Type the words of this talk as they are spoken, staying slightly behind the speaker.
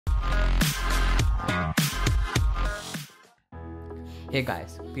Hey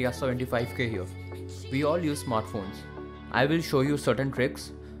guys, PS75K here. We all use smartphones. I will show you certain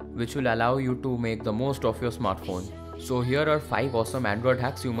tricks which will allow you to make the most of your smartphone. So here are 5 awesome Android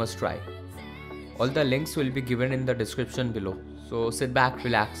hacks you must try. All the links will be given in the description below. So sit back,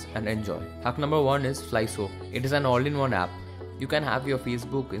 relax and enjoy. Hack number 1 is FlySo. It is an all-in-one app. You can have your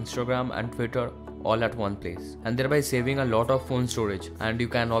Facebook, Instagram and Twitter all at one place and thereby saving a lot of phone storage, and you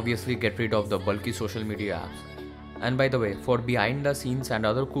can obviously get rid of the bulky social media apps. And by the way, for behind the scenes and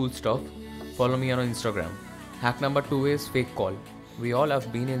other cool stuff, follow me on Instagram. Hack number 2 is fake call. We all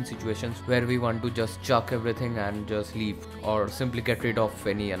have been in situations where we want to just chuck everything and just leave, or simply get rid of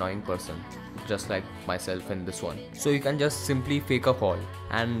any annoying person, just like myself in this one. So you can just simply fake a call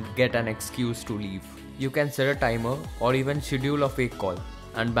and get an excuse to leave. You can set a timer or even schedule a fake call,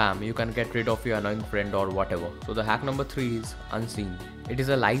 and bam, you can get rid of your annoying friend or whatever. So the hack number 3 is Unseen. It is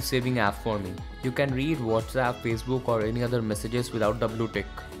a life-saving app for me. You can read WhatsApp, Facebook or any other messages without the blue tick.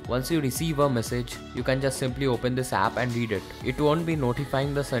 Once you receive a message, you can just simply open this app and read it. It won't be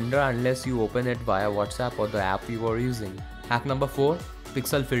notifying the sender unless you open it via WhatsApp or the app you are using. Hack number 4,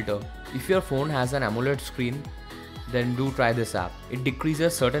 Pixel Filter. If your phone has an AMOLED screen, then do try this app. It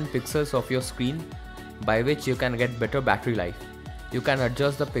decreases certain pixels of your screen, by which you can get better battery life. You can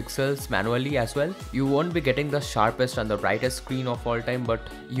adjust the pixels manually as well. You won't be getting the sharpest and the brightest screen of all time, but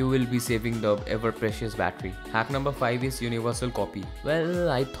you will be saving the ever precious battery. Hack number 5 is Universal Copy. Well,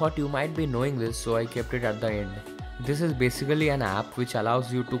 I thought you might be knowing this, so I kept it at the end. This is basically an app which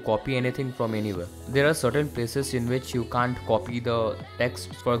allows you to copy anything from anywhere. There are certain places in which you can't copy the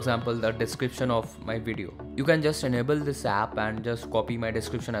text, for example the description of my video. You can just enable this app and just copy my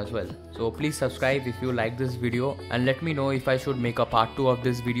description as well. So please subscribe if you like this video, and let me know if I should make a part 2 of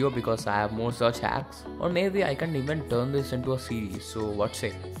this video, because I have more such hacks, or maybe I can even turn this into a series. So what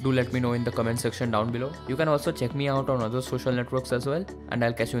say? Do let me know in the comment section down below. You can also check me out on other social networks as well, and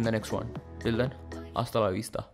I'll catch you in the next one. Till then, hasta la vista.